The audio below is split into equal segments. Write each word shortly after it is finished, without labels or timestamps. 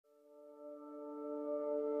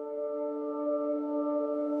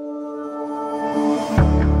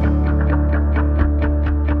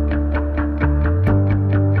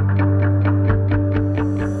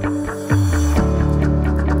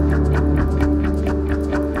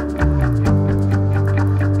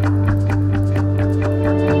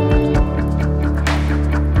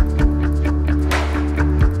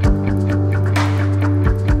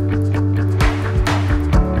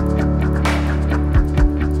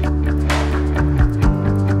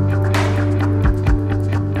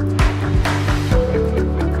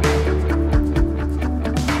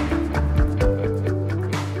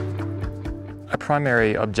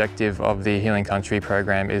primary objective of the Healing Country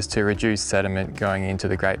program is to reduce sediment going into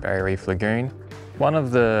the Great Barrier Reef Lagoon. One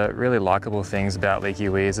of the really likeable things about leaky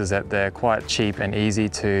weirs is that they're quite cheap and easy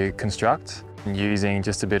to construct, using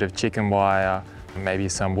just a bit of chicken wire, maybe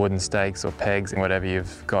some wooden stakes or pegs and whatever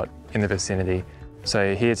you've got in the vicinity.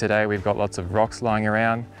 So here today we've got lots of rocks lying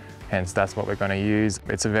around, hence that's what we're going to use.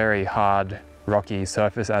 It's a very hard, rocky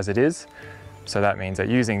surface as it is, so that means that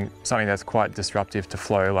using something that's quite disruptive to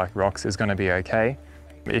flow like rocks is going to be okay.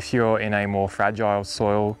 If you're in a more fragile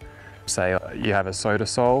soil, say you have a soda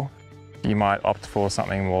soil, you might opt for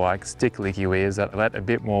something more like stick leaky weirs that let a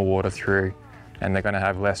bit more water through, and they're going to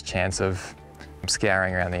have less chance of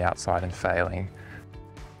scouring around the outside and failing.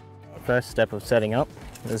 First step of setting up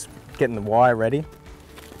is getting the wire ready.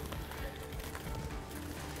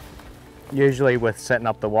 Usually with setting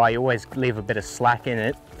up the wire, you always leave a bit of slack in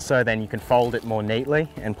it, so then you can fold it more neatly,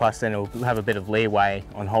 and plus then it'll have a bit of leeway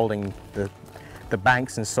on holding the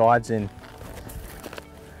banks and sides in.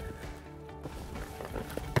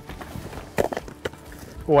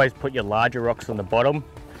 Always put your larger rocks on the bottom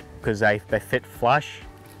because they fit flush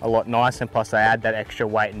a lot nicer, and plus they add that extra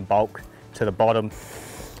weight and bulk to the bottom.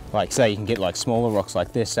 Like say you can get like smaller rocks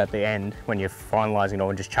like this at the end when you're finalising it all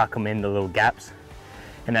and just chuck them in the little gaps,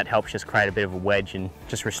 and that helps just create a bit of a wedge and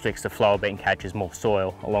just restricts the flow a bit and catches more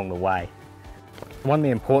soil along the way. One of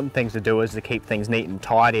the important things to do is to keep things neat and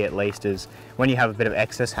tidy, at least, is when you have a bit of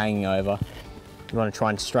excess hanging over, you want to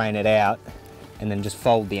try and strain it out and then just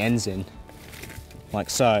fold the ends in like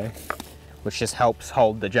so, which just helps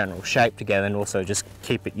hold the general shape together and also just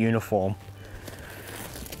keep it uniform.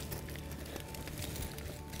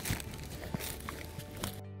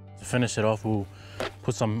 To finish it off, we'll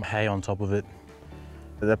put some hay on top of it.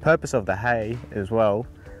 The purpose of the hay as well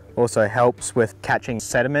also helps with catching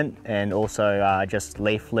sediment, and also just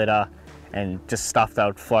leaf litter and just stuff that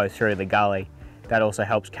would flow through the gully. That also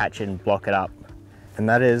helps catch it and block it up. And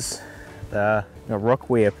that is the rock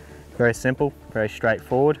weir. Very simple, very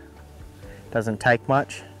straightforward, doesn't take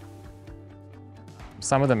much.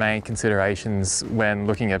 Some of the main considerations when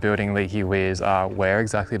looking at building leaky weirs are where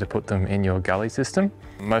exactly to put them in your gully system.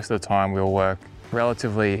 Most of the time we'll work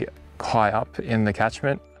relatively high up in the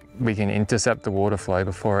catchment. We can intercept the water flow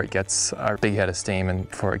before it gets a big head of steam and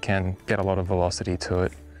before it can get a lot of velocity to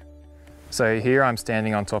it. So here I'm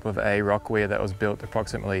standing on top of a rock weir that was built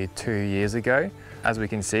approximately 2 years ago. As we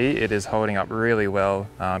can see, it is holding up really well.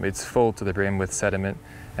 It's full to the brim with sediment,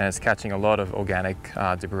 and it's catching a lot of organic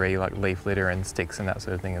debris like leaf litter and sticks and that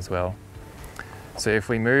sort of thing as well. So if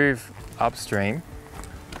we move upstream,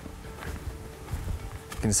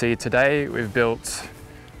 you can see today we've built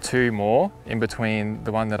 2 more in between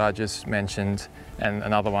the one that I just mentioned and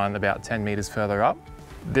another one about 10 metres further up.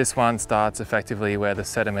 This one starts effectively where the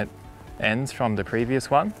sediment ends from the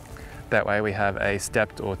previous one. That way we have a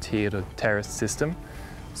stepped or tiered or terraced system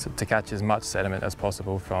to catch as much sediment as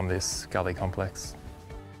possible from this gully complex.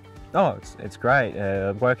 Oh, it's great.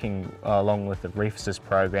 Working along with the Reef Assist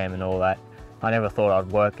program and all that, I never thought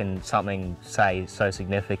I'd work in something, say, so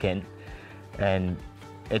significant, and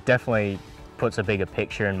it definitely puts a bigger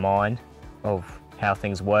picture in mind of how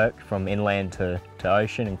things work from inland to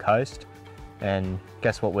ocean and coast, and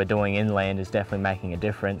guess what we're doing inland is definitely making a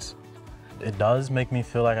difference. It does make me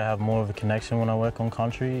feel like I have more of a connection when I work on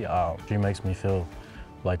country. It makes me feel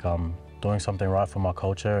like I'm doing something right for my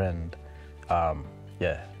culture, and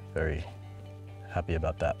yeah, very happy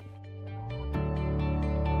about that.